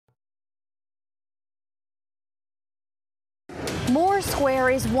Moore Square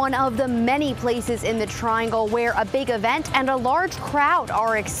is one of the many places in the Triangle where a big event and a large crowd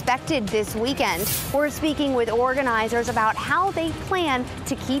are expected this weekend. We're speaking with organizers about how they plan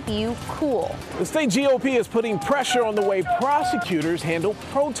to keep you cool. The state GOP is putting pressure on the way prosecutors handle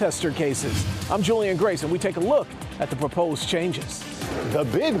protester cases. I'm Julian Grace, and we take a look at the proposed changes. The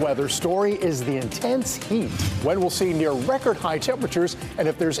big weather story is the intense heat. When we'll see near record high temperatures and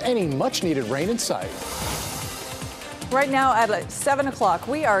if there's any much needed rain in sight. Right now at 7 o'clock,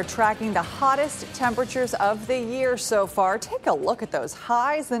 we are tracking the hottest temperatures of the year so far. Take a look at those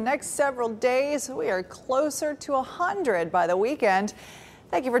highs. The next several days, we are closer to 100 by the weekend.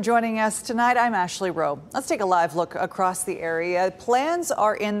 Thank you for joining us tonight. I'm Ashley Rowe. Let's take a live look across the area. Plans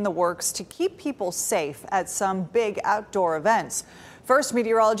are in the works to keep people safe at some big outdoor events. First,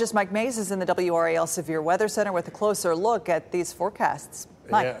 meteorologist Mike Mays is in the WRAL Severe Weather Center with a closer look at these forecasts.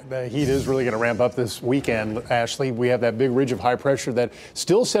 Mike. Yeah, the heat is really going to ramp up this weekend, Ashley. We have that big ridge of high pressure that's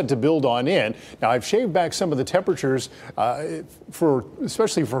still set to build on in. Now, I've shaved back some of the temperatures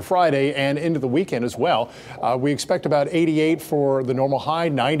especially for Friday and into the weekend as well. We expect about 88 for the normal high,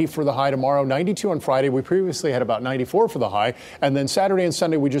 90 for the high tomorrow, 92 on Friday. We previously had about 94 for the high. And then Saturday and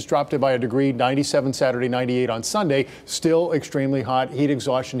Sunday, we just dropped it by a degree, 97 Saturday, 98 on Sunday. Still extremely hot. Heat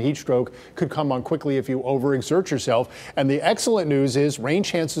exhaustion, heat stroke could come on quickly if you overexert yourself. And the excellent news is rain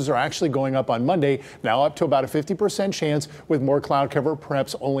chances are actually going up on Monday, now up to about a 50% chance with more cloud cover,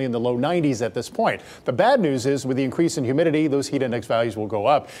 perhaps only in the low 90s at this point. The bad news is with the increase in humidity, those heat index values will go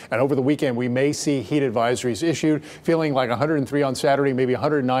up. And over the weekend, we may see heat advisories issued, feeling like 103 on Saturday, maybe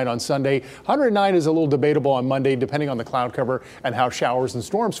 109 on Sunday. 109 is a little debatable on Monday, depending on the cloud cover and how showers and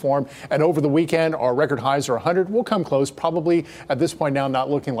storms form. And over the weekend, our record highs are 100. We'll come close, probably at this point now,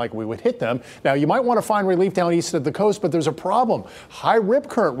 not looking like we would hit them. Now, you might want to find relief down east of the coast, but there's a problem. High rip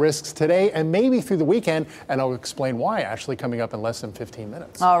current risks today and maybe through the weekend, and I'll explain why, Ashley, coming up in less than 15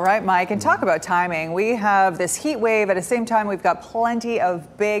 minutes. All right, Mike, and talk about timing. We have this heat wave. At the same time, we've got plenty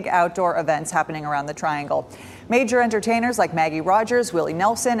of big outdoor events happening around the Triangle. Major entertainers like Maggie Rogers, Willie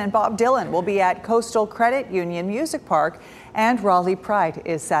Nelson, and Bob Dylan will be at Coastal Credit Union Music Park, and Raleigh Pride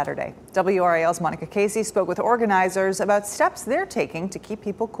is Saturday. WRAL's Monica Casey spoke with organizers about steps they're taking to keep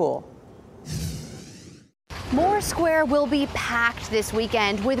people cool. Moore Square will be packed this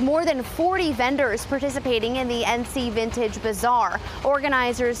weekend with more than 40 vendors participating in the NC Vintage Bazaar.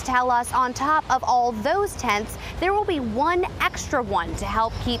 Organizers tell us on top of all those tents, there will be one extra one to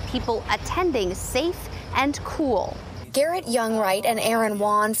help keep people attending safe and cool. Garrett Youngwright and Aaron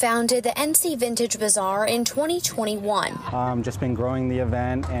Wan founded the NC Vintage Bazaar in 2021. Just been growing the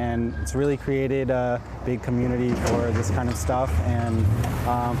event, and it's really created a big community for this kind of stuff and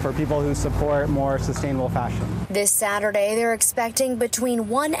for people who support more sustainable fashion. This Saturday, they're expecting between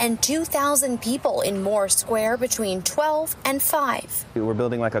 1,000 and 2,000 people in Moore Square between 12 and 5. We're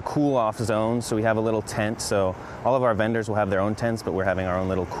building like a cool-off zone, so we have a little tent. So all of our vendors will have their own tents, but we're having our own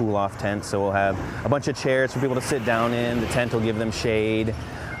little cool-off tent. So we'll have a bunch of chairs for people to sit down in. The tent will give them shade.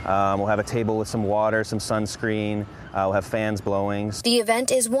 We'll have a table with some water, some sunscreen. We'll have fans blowing. The event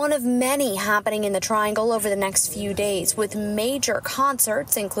is one of many happening in the Triangle over the next few days, with major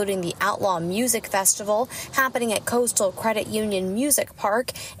concerts, including the Outlaw Music Festival happening at Coastal Credit Union Music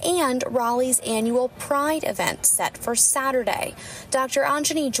Park and Raleigh's annual Pride event set for Saturday. Dr.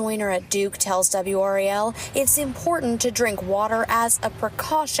 Anjani Joyner at Duke tells WRAL it's important to drink water as a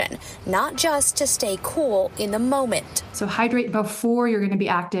precaution, not just to stay cool in the moment. So hydrate before you're going to be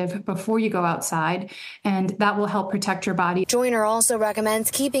active, before you go outside, and that will help protect your body. Joyner also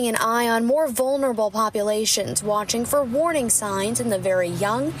recommends keeping an eye on more vulnerable populations, watching for warning signs in the very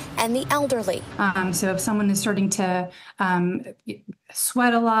young and the elderly. So if someone is starting to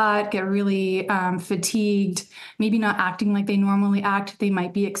sweat a lot, get really fatigued, maybe not acting like they normally act, they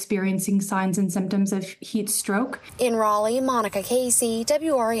might be experiencing signs and symptoms of heat stroke. In Raleigh, Monica Casey,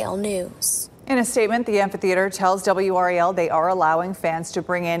 WRAL News. In a statement, the amphitheater tells WRAL they are allowing fans to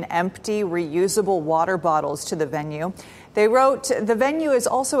bring in empty, reusable water bottles to the venue. They wrote, the venue is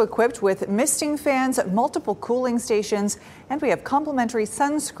also equipped with misting fans, multiple cooling stations, and we have complimentary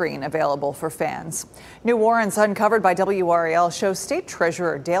sunscreen available for fans. New warrants uncovered by WRAL show State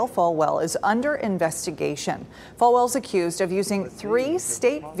Treasurer Dale Falwell is under investigation. Falwell's accused of using 3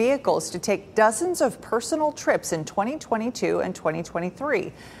 state vehicles to take dozens of personal trips in 2022 and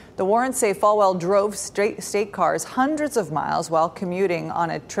 2023. The warrants say Falwell drove state cars hundreds of miles while commuting on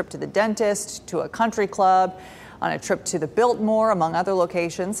a trip to the dentist, to a country club, on a trip to the Biltmore, among other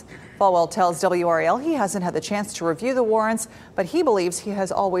locations. Falwell tells WRAL he hasn't had the chance to review the warrants, but he believes he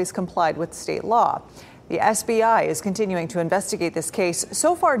has always complied with state law. The SBI is continuing to investigate this case.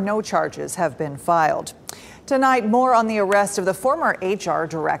 So far, no charges have been filed. Tonight, more on the arrest of the former HR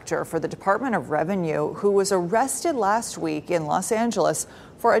director for the Department of Revenue, who was arrested last week in Los Angeles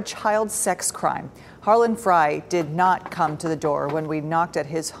for a child sex crime. Harlan Fry did not come to the door when we knocked at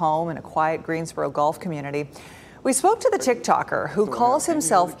his home in a quiet Greensboro golf community. We spoke to the TikToker who calls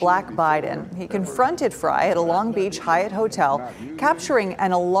himself Black Biden. He confronted Fry at a Long Beach Hyatt hotel, capturing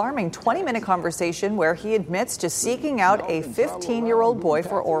an alarming 20-minute conversation where he admits to seeking out a 15-year-old boy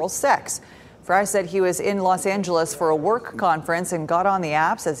for oral sex. Fry said he was in Los Angeles for a work conference and got on the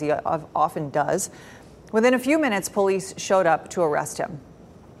apps, as he often does. Within a few minutes, police showed up to arrest him.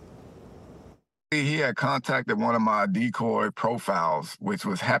 He had contacted one of my decoy profiles, which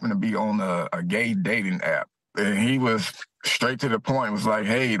happened to be on a gay dating app. And he was straight to the point, was like,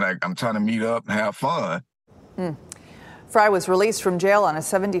 hey, I'm trying to meet up and have fun. Fry was released from jail on a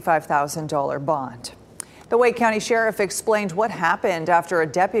 $75,000 bond. The Wake County Sheriff explained what happened after a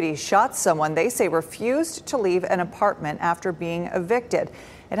deputy shot someone they say refused to leave an apartment after being evicted.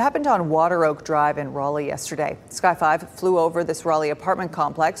 It happened on Water Oak Drive in Raleigh yesterday. Sky 5 flew over this Raleigh apartment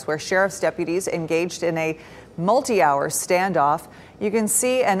complex where sheriff's deputies engaged in a multi-hour standoff. You can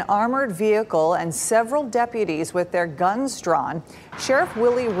see an armored vehicle and several deputies with their guns drawn. Sheriff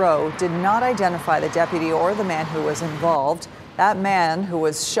Willie Rowe did not identify the deputy or the man who was involved. That man who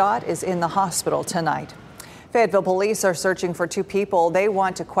was shot is in the hospital tonight. Fayetteville police are searching for two people they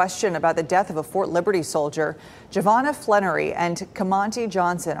want to question about the death of a Fort Liberty soldier. Giovanna Flannery and Kamonte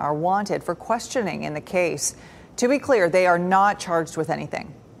Johnson are wanted for questioning in the case. To be clear, they are not charged with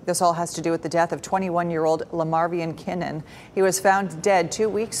anything. This all has to do with the death of 21-year-old Lamarvian Kinnan. He was found dead 2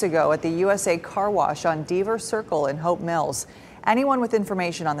 weeks ago at the USA Car Wash on Deaver Circle in Hope Mills. Anyone with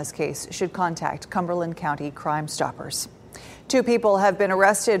information on this case should contact Cumberland County Crime Stoppers. Two people have been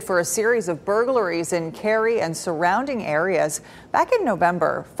arrested for a series of burglaries in Cary and surrounding areas. Back in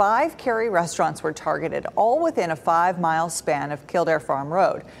November, 5 Cary restaurants were targeted, all within a 5-mile span of Kildare Farm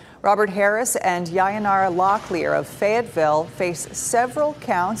Road. Robert Harris and Yayanara Locklear of Fayetteville face several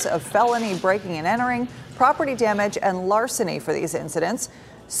counts of felony breaking and entering, property damage, and larceny for these incidents.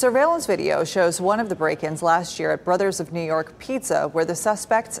 Surveillance video shows one of the break-ins last year at Brothers of New York Pizza, where the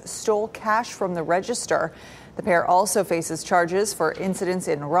suspects stole cash from the register. The pair also faces charges for incidents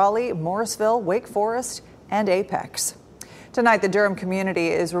in Raleigh, Morrisville, Wake Forest, and Apex. Tonight, the Durham community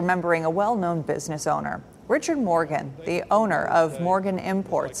is remembering a well-known business owner. Richard Morgan, the owner of Morgan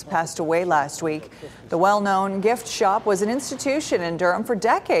Imports, passed away last week. The well-known gift shop was an institution in Durham for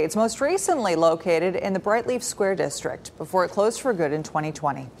decades, most recently located in the Brightleaf Square district, before it closed for good in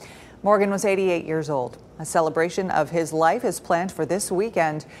 2020. Morgan was 88 years old. A celebration of his life is planned for this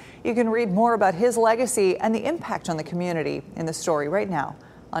weekend. You can read more about his legacy and the impact on the community in the story right now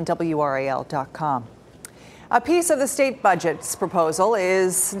on WRAL.com. A piece of the state budget's proposal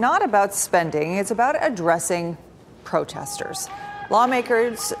is not about spending, it's about addressing protesters.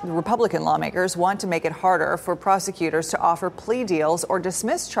 Republican lawmakers want to make it harder for prosecutors to offer plea deals or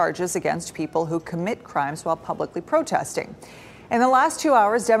dismiss charges against people who commit crimes while publicly protesting. In the last 2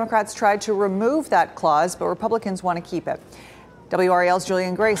 hours, Democrats tried to remove that clause, but Republicans want to keep it. WRAL's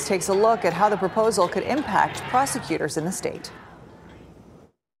Julian Grace takes a look at how the proposal could impact prosecutors in the state.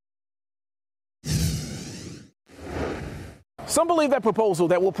 Some believe that proposal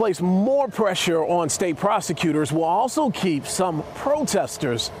that will place more pressure on state prosecutors will also keep some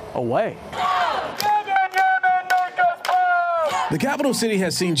protesters away. The capital city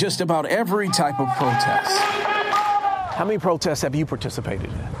has seen just about every type of protest. How many protests have you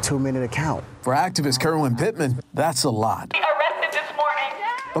participated in? 2 minute account. For activist Kerwin Pittman, that's a lot. Arrested this morning.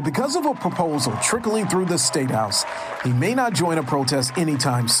 But because of a proposal trickling through the State House, he may not join a protest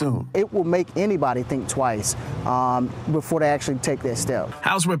anytime soon. It will make anybody think twice before they actually take that step.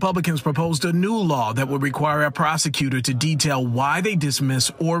 House Republicans proposed a new law that would require a prosecutor to detail why they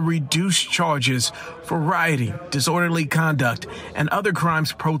dismiss or reduce charges for rioting, disorderly conduct, and other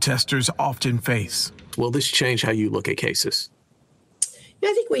crimes protesters often face. Will this change how you look at cases?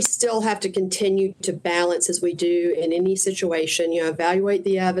 I think we still have to continue to balance, as we do in any situation, evaluate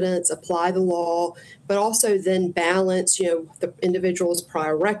the evidence, apply the law, but also then balance, the individual's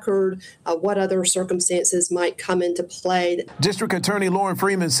prior record, what other circumstances might come into play. District Attorney Lauren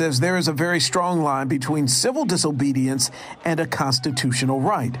Freeman says there is a very strong line between civil disobedience and a constitutional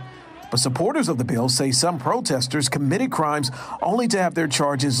right. But supporters of the bill say some protesters committed crimes only to have their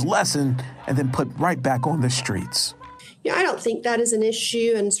charges lessened and then put right back on the streets. I don't think that is an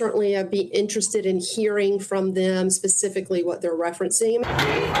issue, and certainly I'd be interested in hearing from them specifically what they're referencing.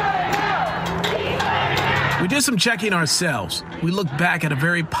 We did some checking ourselves. We looked back at a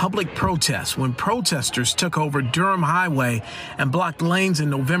very public protest when protesters took over Durham Highway and blocked lanes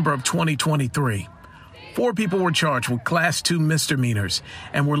in November of 2023. 4 people were charged with Class 2 misdemeanors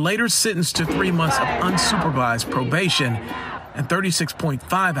and were later sentenced to 3 months of unsupervised probation and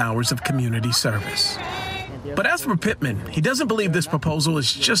 36.5 hours of community service. But as for Pittman, he doesn't believe this proposal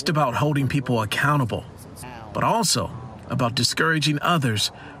is just about holding people accountable, but also about discouraging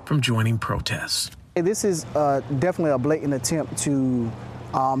others from joining protests. This is definitely a blatant attempt to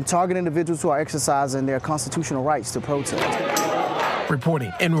target individuals who are exercising their constitutional rights to protest.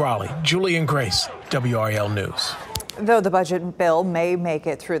 Reporting in Raleigh, Julian Grace, WRAL News. Though the budget bill may make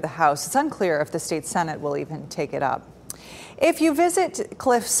it through the House, it's unclear if the state Senate will even take it up. If you visit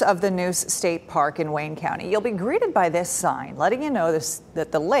Cliffs of the Noose State Park in Wayne County, you'll be greeted by this sign letting you know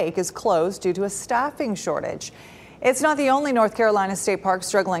that the lake is closed due to a staffing shortage. It's not the only North Carolina state park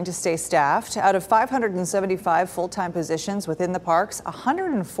struggling to stay staffed. Out of 575 full-time positions within the parks,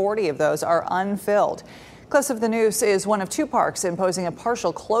 140 of those are unfilled. Cliffs of the Noose is one of 2 parks imposing a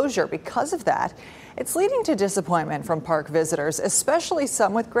partial closure because of that. It's leading to disappointment from park visitors, especially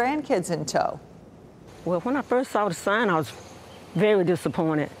some with grandkids in tow. Well, when I first saw the sign, I was very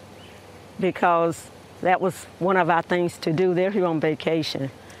disappointed because that was one of our things to do. They're here on vacation.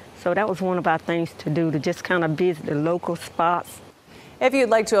 So that was one of our things to do, to just kind of visit the local spots. If you'd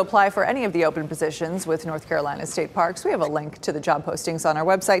like to apply for any of the open positions with North Carolina State Parks, we have a link to the job postings on our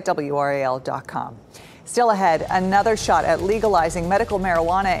website, WRAL.com. Still ahead, another shot at legalizing medical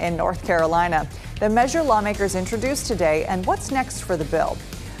marijuana in North Carolina. The measure lawmakers introduced today and what's next for the bill.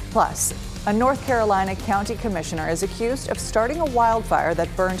 Plus, a North Carolina county commissioner is accused of starting a wildfire that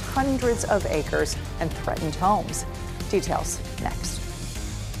burned hundreds of acres and threatened homes. Details next.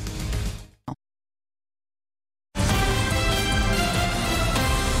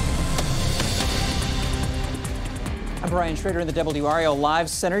 I'm Brian Schrader in the WRAL Live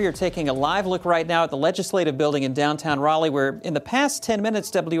Center. You're taking a live look right now at the Legislative Building in downtown Raleigh, where in the past 10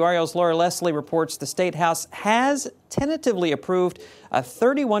 minutes, WRAL's Laura Leslie reports the State House has tentatively approved a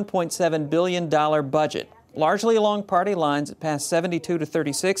 $31.7 billion budget. Largely along party lines, it passed 72 to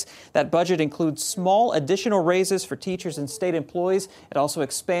 36. That budget includes small additional raises for teachers and state employees. It also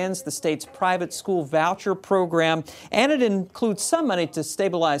expands the state's private school voucher program, and it includes some money to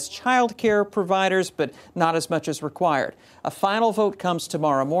stabilize child care providers, but not as much as required. A final vote comes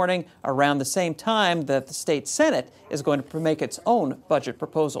tomorrow morning around the same time that the state Senate is going to make its own budget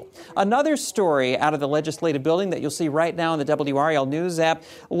proposal. Another story out of the Legislative Building that you'll see right now in the WRAL News app,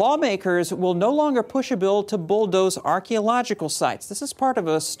 lawmakers will no longer push a bill to bulldoze archaeological sites. This is part of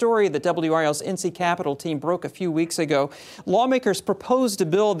a story that WRAL's NC Capitol team broke a few weeks ago. Lawmakers proposed a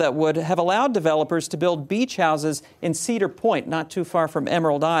bill that would have allowed developers to build beach houses in Cedar Point, not too far from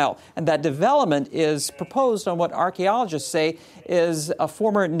Emerald Isle. And that development is proposed on what archaeologists say is a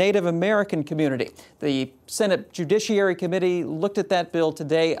former Native American community. The Senate Judiciary Committee looked at that bill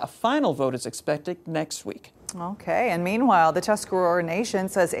today. A final vote is expected next week. Okay, and meanwhile, the Tuscarora Nation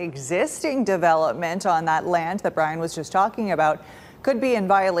says existing development on that land that Brian was just talking about could be in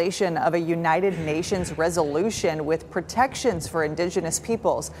violation of a United Nations resolution with protections for indigenous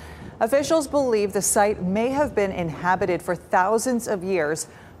peoples. Officials believe the site may have been inhabited for thousands of years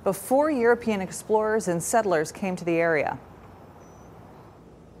before European explorers and settlers came to the area.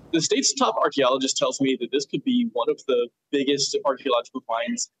 The state's top archaeologist tells me that this could be one of the biggest archaeological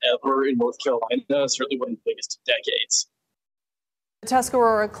finds ever in North Carolina, certainly one of the biggest in decades. The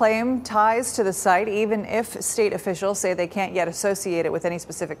Tuscarora claim ties to the site, even if state officials say they can't yet associate it with any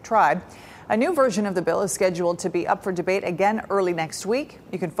specific tribe. A new version of the bill is scheduled to be up for debate again early next week.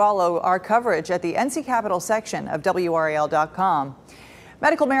 You can follow our coverage at the NC Capitol section of WRAL.com.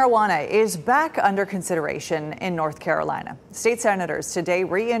 Medical marijuana is back under consideration in North Carolina. State senators today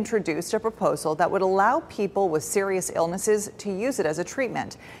reintroduced a proposal that would allow people with serious illnesses to use it as a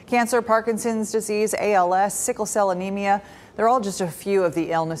treatment. Cancer, Parkinson's disease, ALS, sickle cell anemia, they're all just a few of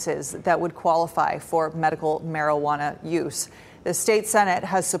the illnesses that would qualify for medical marijuana use. The state Senate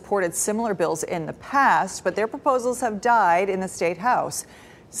has supported similar bills in the past, but their proposals have died in the state House.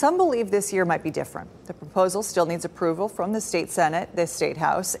 Some believe this year might be different. The proposal still needs approval from the state Senate, the state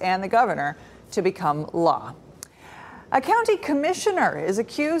House, and the governor to become law. A county commissioner is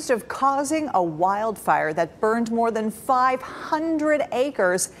accused of causing a wildfire that burned more than 500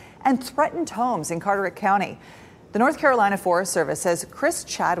 acres and threatened homes in Carteret County. The North Carolina Forest Service says Chris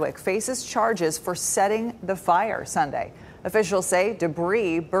Chadwick faces charges for setting the fire Sunday. Officials say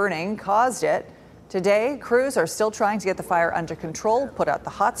debris burning caused it. Today, crews are still trying to get the fire under control, put out the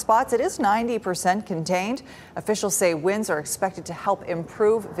hot spots. It is 90% contained. Officials say winds are expected to help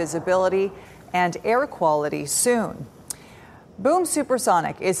improve visibility and air quality soon. Boom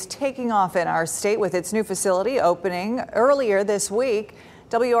Supersonic is taking off in our state with its new facility opening earlier this week.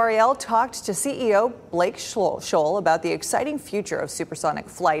 WRAL talked to CEO Blake Scholl about the exciting future of supersonic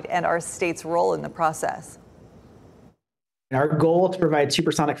flight and our state's role in the process. Our goal to provide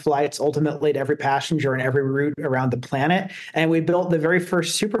supersonic flights ultimately to every passenger and every route around the planet. And we built the very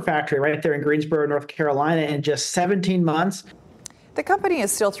first super factory right there in Greensboro, North Carolina in just 17 months. The company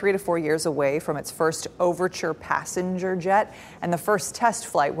is still 3 to 4 years away from its first Overture passenger jet, and the first test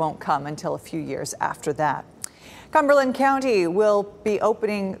flight won't come until a few years after that. Cumberland County will be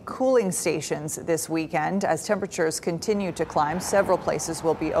opening cooling stations this weekend. As temperatures continue to climb, several places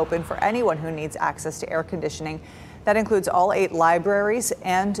will be open for anyone who needs access to air conditioning. That includes all 8 libraries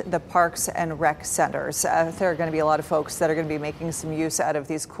and the parks and rec centers. There are going to be a lot of folks that are going to be making some use out of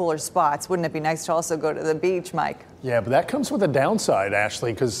these cooler spots. Wouldn't it be nice to also go to the beach, Mike? Yeah, but that comes with a downside,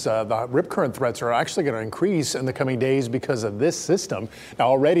 Ashley, because the rip current threats are actually going to increase in the coming days because of this system. Now,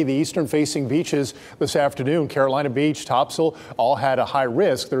 already the eastern-facing beaches this afternoon, Carolina Beach, Topsail, all had a high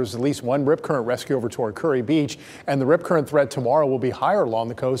risk. There's at least one rip current rescue over toward Curry Beach, and the rip current threat tomorrow will be higher along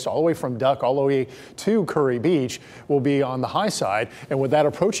the coast, all the way from Duck all the way to Curry Beach will be on the high side. And with that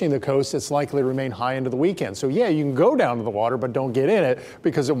approaching the coast, it's likely to remain high into the weekend. So, yeah, you can go down to the water, but don't get in it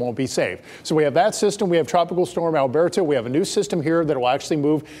because it won't be safe. So we have that system. We have Tropical Storm Alberto. We have a new system here that will actually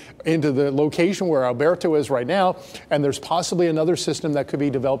move into the location where Alberto is right now. And there's possibly another system that could be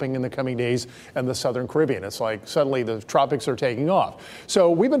developing in the coming days in the southern Caribbean. It's like suddenly the tropics are taking off.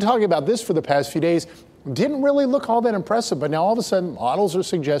 So we've been talking about this for the past few days. Didn't really look all that impressive, but now all of a sudden models are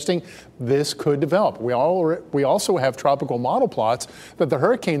suggesting this could develop. We also have tropical model plots that the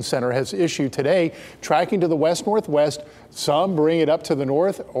Hurricane Center has issued today, tracking to the west-northwest. Some bring it up to the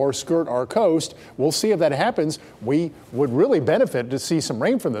north or skirt our coast. We'll see if that happens. We would really benefit to see some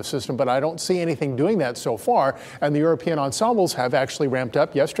rain from this system, but I don't see anything doing that so far. And the European ensembles have actually ramped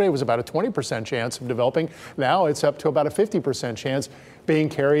up. Yesterday it was about a 20% chance of developing. Now it's up to about a 50% chance being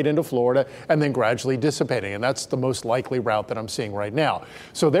carried into Florida and then gradually dissipating. And that's the most likely route that I'm seeing right now.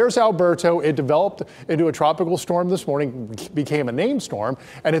 So there's Alberto. It developed into a tropical storm this morning, became a named storm,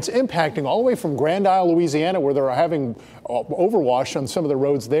 and it's impacting all the way from Grand Isle, Louisiana, where they're having overwash on some of the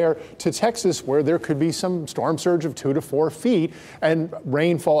roads there, to Texas, where there could be some storm surge of 2 to 4 feet and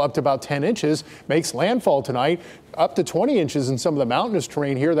rainfall up to about 10 inches, makes landfall tonight, up to 20 inches in some of the mountainous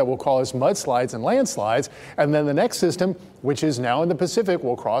terrain here that will cause mudslides and landslides. And then the next system, which is now in the Pacific,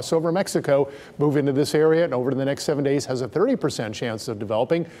 will cross over Mexico, move into this area, and over the next 7 days has a 30% chance of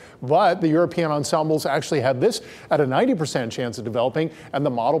developing. But the European ensembles actually have this at a 90% chance of developing, and the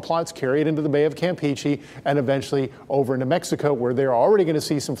model plots carry it into the Bay of Campeche and eventually over into Mexico, where they're already going to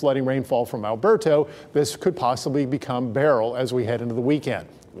see some flooding rainfall from Alberto. This could possibly become Beryl as we head into the weekend.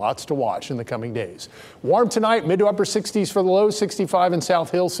 Lots to watch in the coming days. Warm tonight, mid to upper 60s for the lows, 65 in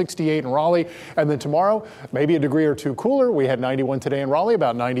South Hill, 68 in Raleigh. And then tomorrow, maybe a degree or two cooler. We had 91 today in Raleigh,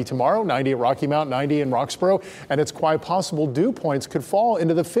 about 90 tomorrow, 90 at Rocky Mount, 90 in Roxborough. And it's quite possible dew points could fall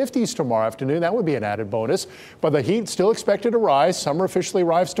into the 50s tomorrow afternoon. That would be an added bonus. But the heat still expected to rise. Summer officially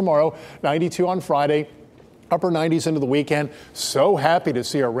arrives tomorrow, 92 on Friday. Upper 90s into the weekend. So happy to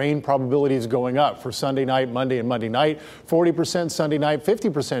see our rain probabilities going up for Sunday night, Monday, and Monday night. 40% Sunday night,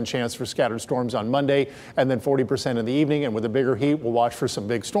 50% chance for scattered storms on Monday, and then 40% in the evening. And with a bigger heat, we'll watch for some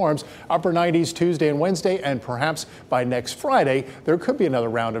big storms. Upper 90s Tuesday and Wednesday, and perhaps by next Friday, there could be another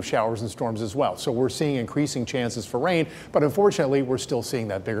round of showers and storms as well. So we're seeing increasing chances for rain, but unfortunately, we're still seeing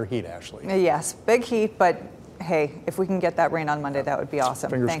that bigger heat, Ashley. Yes, big heat, but hey, if we can get that rain on Monday, that would be awesome.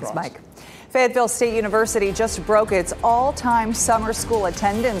 Thanks, crossed. Mike. Fayetteville State University just broke its all-time summer school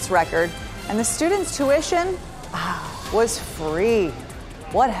attendance record, and the students' tuition was free.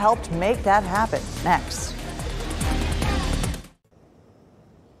 What helped make that happen? Next.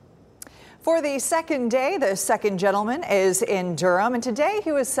 For the second day, the second gentleman is in Durham, and today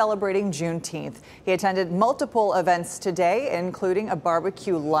he was celebrating Juneteenth. He attended multiple events today, including a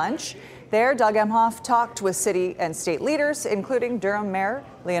barbecue lunch. There, Doug Emhoff talked with city and state leaders, including Durham Mayor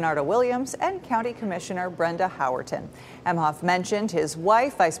Leonardo Williams and County Commissioner Brenda Howerton. Emhoff mentioned his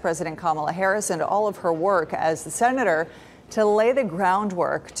wife, Vice President Kamala Harris, and all of her work as the senator to lay the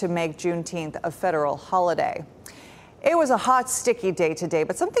groundwork to make Juneteenth a federal holiday. It was a hot, sticky day today,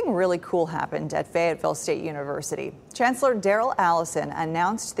 but something really cool happened at Fayetteville State University. Chancellor Darrell Allison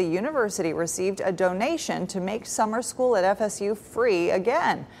announced the university received a donation to make summer school at FSU free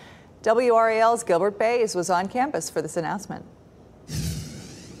again. WRAL's Gilbert Bays was on campus for this announcement.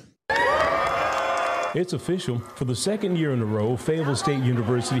 It's official. For the second year in a row, Fayetteville State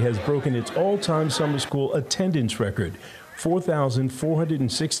University has broken its all-time summer school attendance record.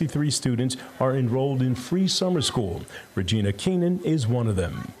 4,463 students are enrolled in free summer school. Regina Keenan is one of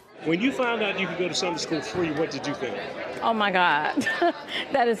them. When you found out you could go to summer school free, what did you think? Oh my God,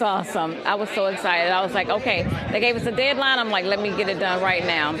 that is awesome. I was so excited. I was like, okay, they gave us a deadline. I'm like, let me get it done right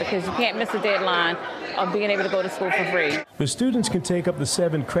now, because you can't miss a deadline of being able to go to school for free. The students can take up to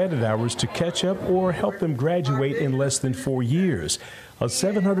 7 credit hours to catch up or help them graduate in less than 4 years. A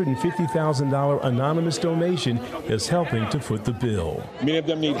 $750,000 anonymous donation is helping to foot the bill. Many of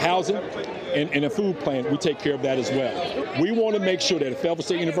them need housing and a food plan. We take care of that as well. We want to make sure that at Fayetteville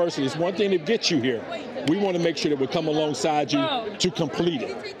State University, it's one thing to get you here. We want to make sure that we come alongside you to complete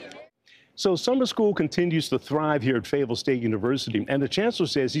it. So summer school continues to thrive here at Fayetteville State University, and the chancellor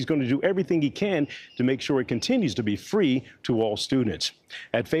says he's going to do everything he can to make sure it continues to be free to all students.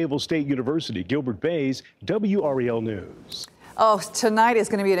 At Fayetteville State University, Gilbert Bays, WRAL News. Oh, tonight is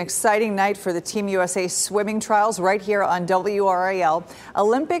going to be an exciting night for the Team USA swimming trials right here on WRAL.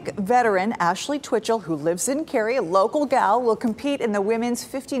 Olympic veteran Ashley Twitchell, who lives in Cary, a local gal, will compete in the women's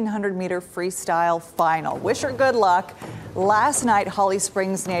 1,500-meter freestyle final. Wish her good luck. Last night, Holly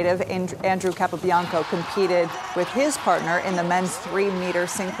Springs native Andrew Capobianco competed with his partner in the men's 3-meter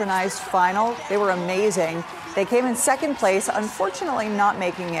synchronized final. They were amazing. They came in second place, unfortunately not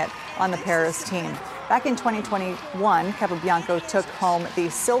making it on the Paris team. Back in 2021, Capobianco took home the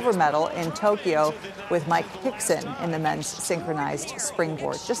silver medal in Tokyo with Mike Hickson in the men's synchronized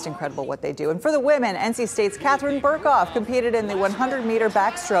springboard. Just incredible what they do. And for the women, NC State's Catherine Burkhoff competed in the 100-meter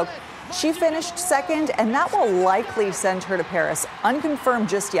backstroke. She finished second, and that will likely send her to Paris. Unconfirmed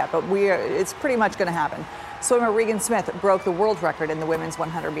just yet, but it's pretty much going to happen. Swimmer Regan Smith broke the world record in the women's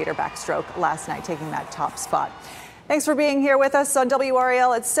 100-meter backstroke last night, taking that top spot. Thanks for being here with us on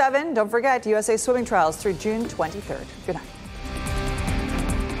WRAL at 7. Don't forget, USA Swimming Trials through June 23rd. Good night.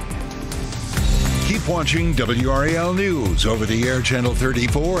 Keep watching WRAL News over the air Channel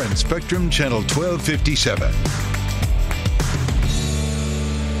 34 and Spectrum Channel 1257.